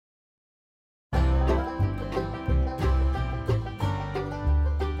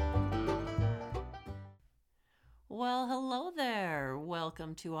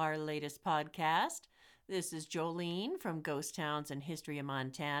welcome to our latest podcast. This is Jolene from Ghost Towns and History of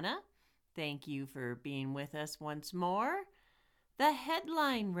Montana. Thank you for being with us once more. The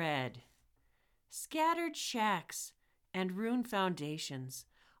headline read, Scattered Shacks and Ruined Foundations,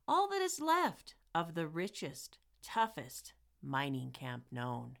 all that is left of the richest, toughest mining camp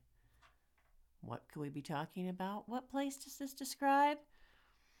known. What could we be talking about? What place does this describe?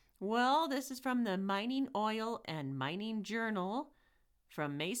 Well, this is from the Mining Oil and Mining Journal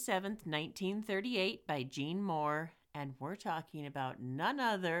from May 7th, 1938 by Gene Moore, and we're talking about none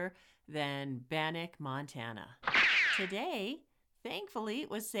other than Bannack, Montana. Today, thankfully, it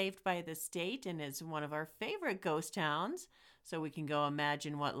was saved by the state and is one of our favorite ghost towns, so we can go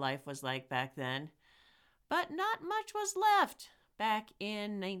imagine what life was like back then. But not much was left back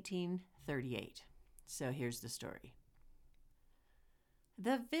in 1938. So here's the story.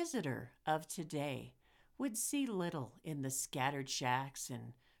 The visitor of today would see little in the scattered shacks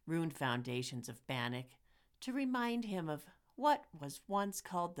and ruined foundations of Bannack to remind him of what was once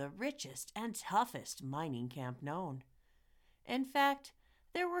called the richest and toughest mining camp known. In fact,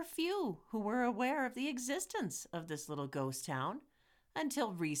 there were few who were aware of the existence of this little ghost town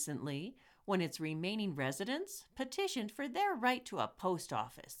until recently, when its remaining residents petitioned for their right to a post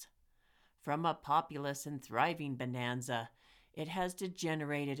office. From a populous and thriving bonanza, it has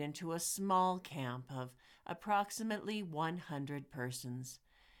degenerated into a small camp of approximately 100 persons.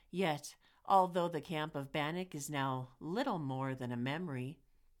 Yet, although the camp of Bannack is now little more than a memory,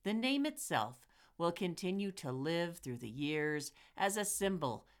 the name itself will continue to live through the years as a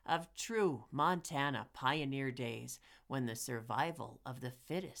symbol of true Montana pioneer days when the survival of the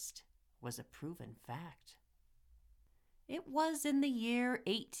fittest was a proven fact. It was in the year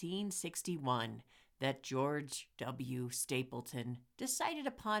 1861 that George W. Stapleton decided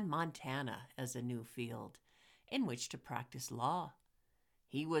upon Montana as a new field in which to practice law.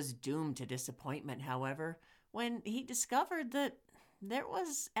 He was doomed to disappointment, however, when he discovered that there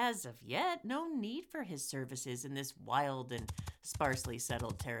was, as of yet, no need for his services in this wild and sparsely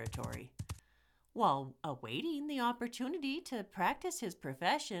settled territory. While awaiting the opportunity to practice his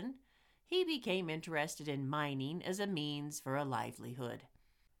profession, he became interested in mining as a means for a livelihood.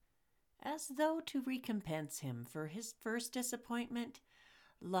 As though to recompense him for his first disappointment,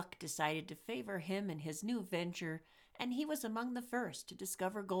 luck decided to favor him in his new venture, and he was among the first to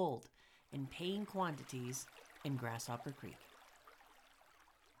discover gold in paying quantities in Grasshopper Creek.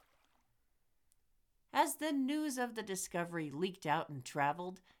 As the news of the discovery leaked out and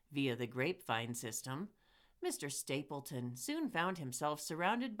traveled via the grapevine system, Mr. Stapleton soon found himself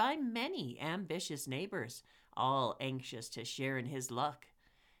surrounded by many ambitious neighbors, all anxious to share in his luck.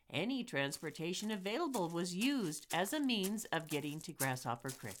 Any transportation available was used as a means of getting to Grasshopper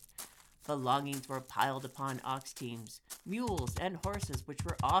Creek. Belongings were piled upon ox teams, mules, and horses, which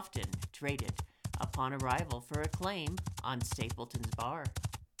were often traded upon arrival for a claim on Stapleton's bar.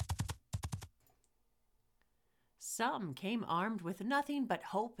 Some came armed with nothing but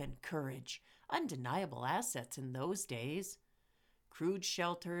hope and courage, undeniable assets in those days. Crude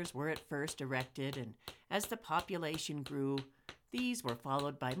shelters were at first erected, and as the population grew, these were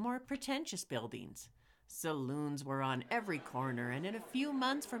followed by more pretentious buildings. Saloons were on every corner, and in a few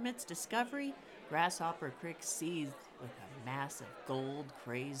months from its discovery, Grasshopper Creek seethed with a mass of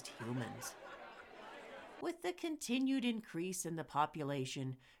gold-crazed humans. With the continued increase in the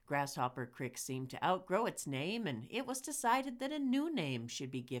population, Grasshopper Creek seemed to outgrow its name, and it was decided that a new name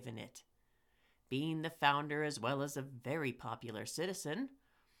should be given it. Being the founder as well as a very popular citizen,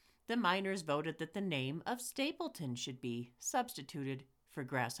 the miners voted that the name of Stapleton should be substituted for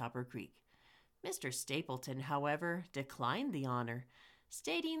Grasshopper Creek. Mr. Stapleton, however, declined the honor,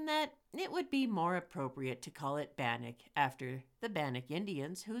 stating that it would be more appropriate to call it Bannack after the Bannack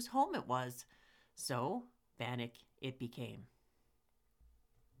Indians whose home it was. So, Bannack it became.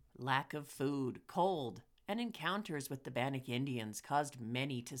 Lack of food, cold, and encounters with the Bannack Indians caused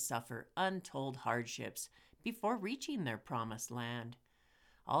many to suffer untold hardships before reaching their promised land.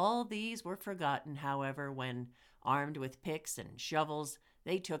 All these were forgotten, however, when, armed with picks and shovels,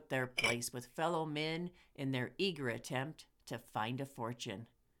 they took their place with fellow men in their eager attempt to find a fortune.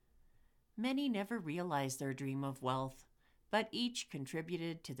 Many never realized their dream of wealth, but each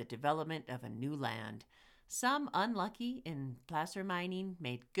contributed to the development of a new land. Some, unlucky in placer mining,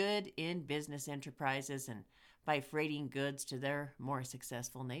 made good in business enterprises and by freighting goods to their more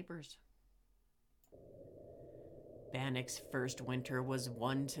successful neighbors. Bannack's first winter was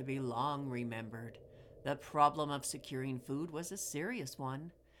one to be long remembered. The problem of securing food was a serious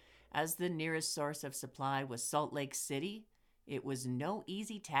one. As the nearest source of supply was Salt Lake City, It was no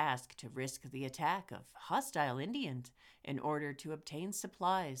easy task to risk the attack of hostile Indians in order to obtain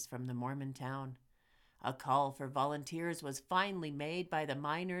supplies from the Mormon town. A call for volunteers was finally made by the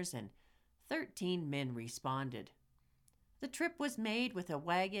miners, and 13 men responded. The trip was made with a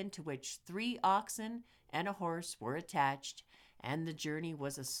wagon to which 3 oxen and a horse were attached, and the journey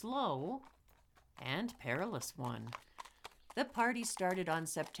was a slow and perilous one. The party started on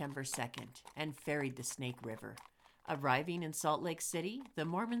September 2nd and ferried the Snake River. Arriving in Salt Lake City, the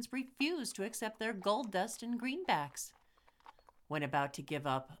Mormons refused to accept their gold dust and greenbacks. When about to give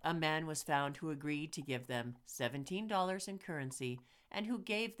up, a man was found who agreed to give them $17 in currency and who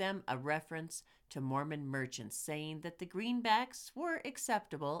gave them a reference to Mormon merchants saying that the greenbacks were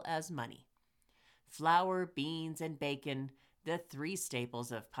acceptable as money. Flour, beans, and bacon, the 3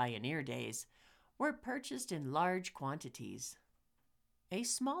 staples of pioneer days, were purchased in large quantities. A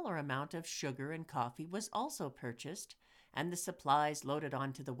smaller amount of sugar and coffee was also purchased, and the supplies loaded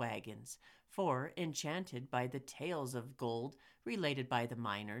onto the wagons, for, enchanted by the tales of gold related by the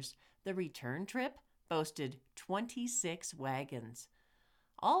miners, the return trip boasted 26 wagons.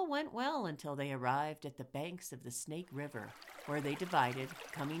 All went well until they arrived at the banks of the Snake River, where they divided,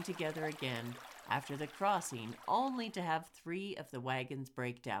 coming together again after the crossing, only to have 3 of the wagons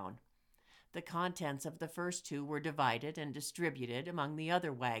break down. The contents of the first 2 were divided and distributed among the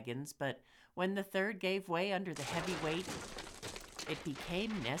other wagons, but when the third gave way under the heavy weight, it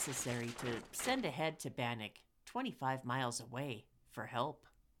became necessary to send ahead to Bannock, 25 miles away, for help.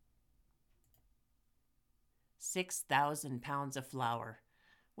 6,000 pounds of flour,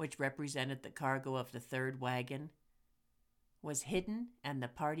 which represented the cargo of the third wagon, was hidden, and the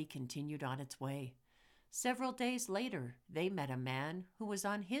party continued on its way. Several days later, they met a man who was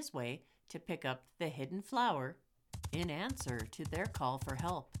on his way to pick up the hidden flour in answer to their call for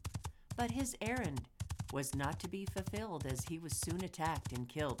help. But his errand was not to be fulfilled, as he was soon attacked and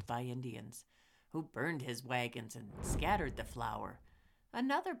killed by Indians, who burned his wagons and scattered the flour.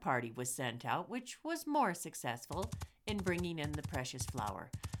 Another party was sent out, which was more successful in bringing in the precious flour.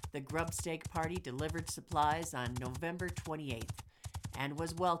 The Grubstake party delivered supplies on November 28th and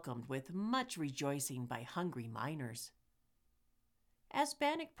was welcomed with much rejoicing by hungry miners. As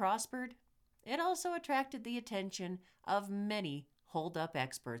Bannock prospered, it also attracted the attention of many hold-up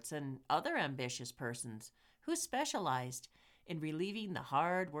experts and other ambitious persons who specialized in relieving the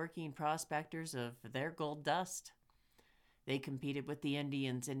hard-working prospectors of their gold dust. They competed with the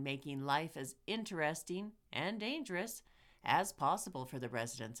Indians in making life as interesting and dangerous as possible for the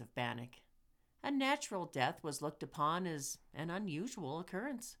residents of Bannock. A natural death was looked upon as an unusual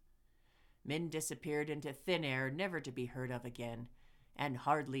occurrence. Men disappeared into thin air, never to be heard of again, and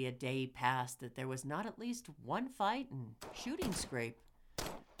hardly a day passed that there was not at least one fight and shooting scrape.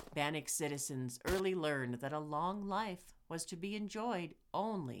 Bannock citizens early learned that a long life was to be enjoyed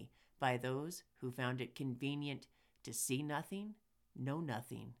only by those who found it convenient to see nothing, know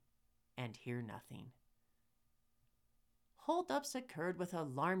nothing, and hear nothing. Hold-ups occurred with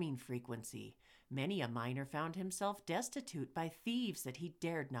alarming frequency. Many a miner found himself destitute by thieves that he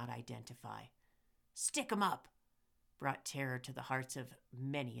dared not identify. "Stick 'em up!" brought terror to the hearts of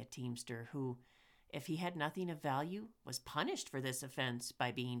many a teamster who, if he had nothing of value, was punished for this offense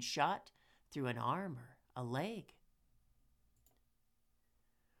by being shot through an arm or a leg.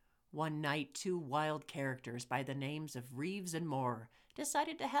 One night, 2 wild characters by the names of Reeves and Moore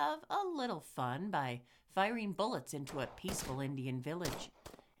decided to have a little fun by firing bullets into a peaceful Indian village.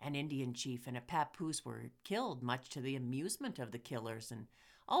 An Indian chief and a papoose were killed, much to the amusement of the killers, and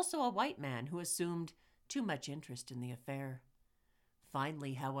also a white man who assumed too much interest in the affair.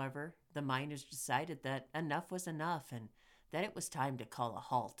 Finally, however, the miners decided that enough was enough and that it was time to call a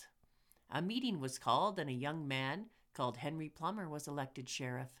halt. A meeting was called, and a young man called Henry Plummer was elected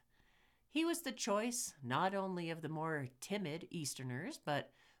sheriff. He was the choice not only of the more timid Easterners,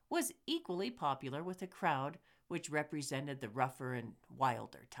 but was equally popular with a crowd which represented the rougher and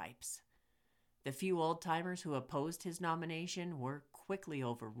wilder types. The few old-timers who opposed his nomination were quickly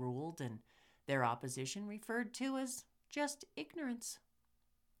overruled, and their opposition referred to as just ignorance.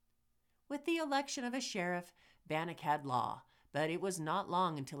 With the election of a sheriff, Bannock had law, but it was not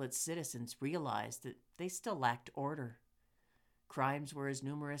long until its citizens realized that they still lacked order. Crimes were as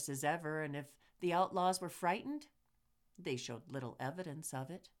numerous as ever, and if the outlaws were frightened, they showed little evidence of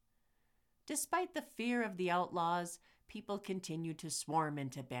it. Despite the fear of the outlaws, people continued to swarm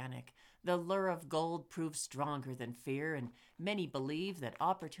into Bannock. The lure of gold proved stronger than fear, and many believed that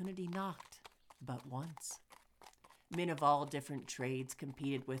opportunity knocked but once. Men of all different trades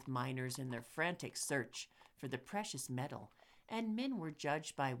competed with miners in their frantic search for the precious metal, and men were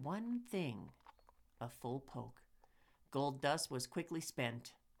judged by one thing: a full poke. Gold dust was quickly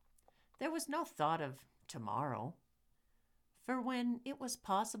spent. There was no thought of tomorrow. For when it was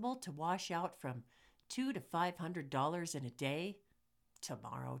possible to wash out from $200 to $500 in a day,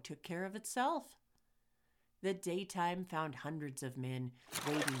 tomorrow took care of itself. The daytime found hundreds of men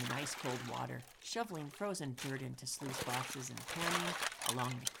wading in ice-cold water, shoveling frozen dirt into sluice boxes and panning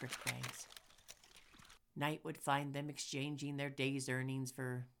along the creek banks. Night would find them exchanging their day's earnings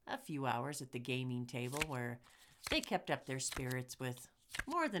for a few hours at the gaming table, where they kept up their spirits with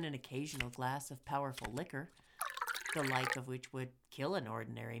more than an occasional glass of powerful liquor, the like of which would kill an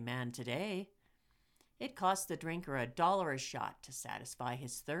ordinary man today. It cost the drinker $1 a shot to satisfy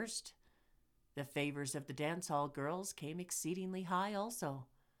his thirst. The favors of the dance hall girls came exceedingly high also,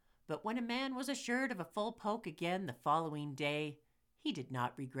 but when a man was assured of a full poke again the following day, he did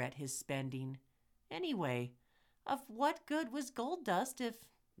not regret his spending. Anyway, of what good was gold dust if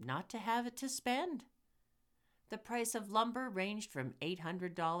not to have it to spend? The price of lumber ranged from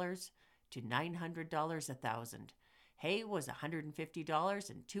 $800 to $900 a thousand. Hay was $150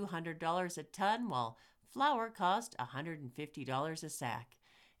 and $200 a ton, while flour cost $150 a sack.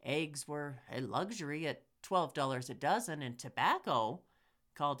 Eggs were a luxury at $12 a dozen, and tobacco,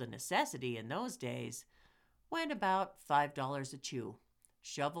 called a necessity in those days, went about $5 a chew.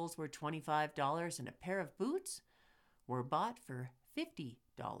 Shovels were $25, and a pair of boots were bought for $50.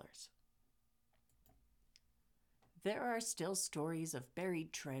 There are still stories of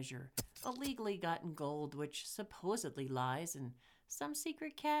buried treasure, illegally gotten gold, which supposedly lies in some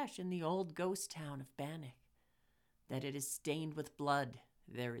secret cache in the old ghost town of Bannock. That it is stained with blood,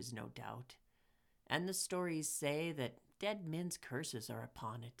 there is no doubt, and the stories say that dead men's curses are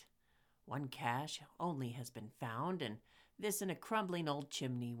upon it. One cache only has been found, and this in a crumbling old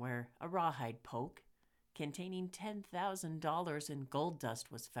chimney where a rawhide poke containing $10,000 in gold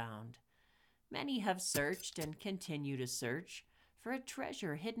dust was found. Many have searched and continue to search for a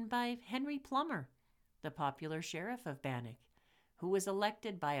treasure hidden by Henry Plummer, the popular sheriff of Bannock, who was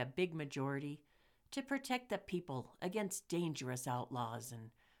elected by a big majority to protect the people against dangerous outlaws, and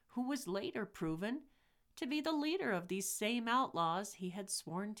who was later proven to be the leader of these same outlaws he had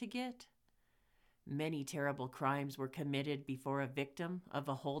sworn to get. Many terrible crimes were committed before a victim of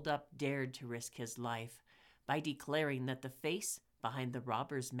a holdup dared to risk his life by declaring that the face behind the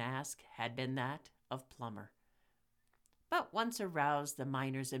robber's mask had been that of Plummer. But once aroused, the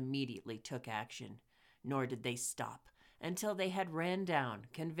miners immediately took action, nor did they stop until they had ran down,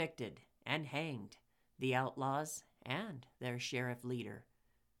 convicted, and hanged the outlaws and their sheriff leader,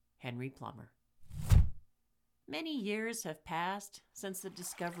 Henry Plummer. Many years have passed since the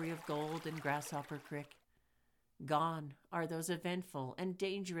discovery of gold in Grasshopper Creek. Gone are those eventful and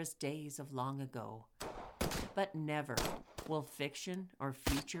dangerous days of long ago. But never will fiction or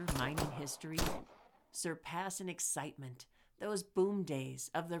future mining history surpass in excitement those boom days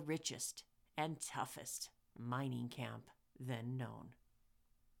of the richest and toughest mining camp then known.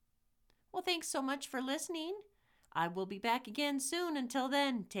 Well, thanks so much for listening. I will be back again soon. Until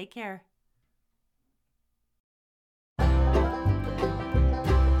then, take care.